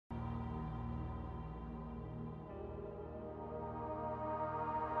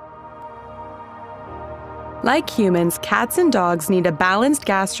Like humans, cats and dogs need a balanced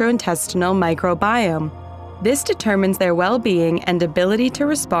gastrointestinal microbiome. This determines their well-being and ability to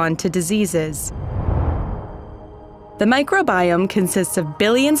respond to diseases. The microbiome consists of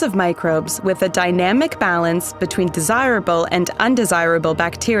billions of microbes with a dynamic balance between desirable and undesirable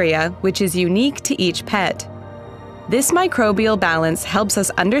bacteria, which is unique to each pet. This microbial balance helps us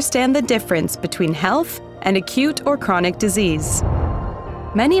understand the difference between health and acute or chronic disease.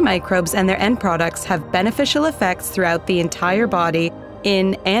 Many microbes and their end products have beneficial effects throughout the entire body,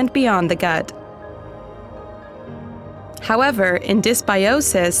 in and beyond the gut. However, in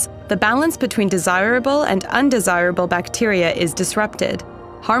dysbiosis, the balance between desirable and undesirable bacteria is disrupted.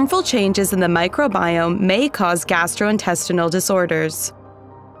 Harmful changes in the microbiome may cause gastrointestinal disorders.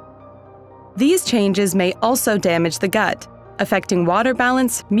 These changes may also damage the gut, affecting water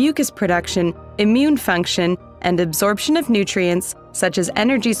balance, mucus production, immune function, and absorption of nutrients such as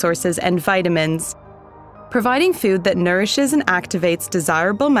energy sources and vitamins. Providing food that nourishes and activates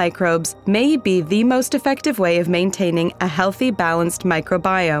desirable microbes may be the most effective way of maintaining a healthy, balanced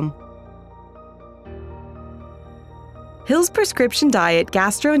microbiome. Hill's Prescription Diet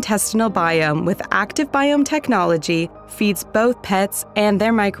Gastrointestinal Biome with Active Biome technology feeds both pets and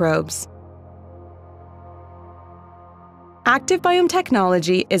their microbes. Active Biome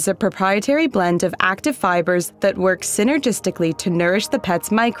technology is a proprietary blend of active fibers that work synergistically to nourish the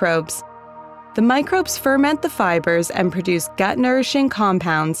pet's microbes. The microbes ferment the fibers and produce gut-nourishing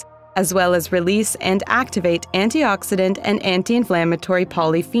compounds, as well as release and activate antioxidant and anti-inflammatory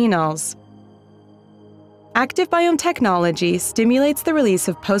polyphenols. Active Biome technology stimulates the release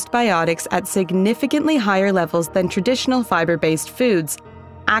of postbiotics at significantly higher levels than traditional fiber-based foods,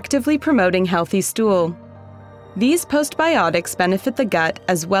 actively promoting healthy stool. These postbiotics benefit the gut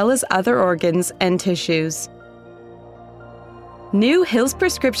as well as other organs and tissues. New Hill's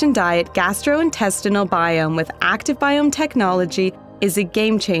Prescription Diet Gastrointestinal Biome with Active Biome technology is a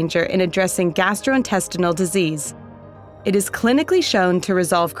game-changer in addressing gastrointestinal disease. It is clinically shown to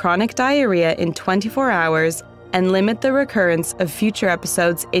resolve chronic diarrhea in 24 hours and limit the recurrence of future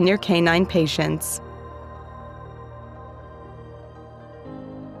episodes in your canine patients.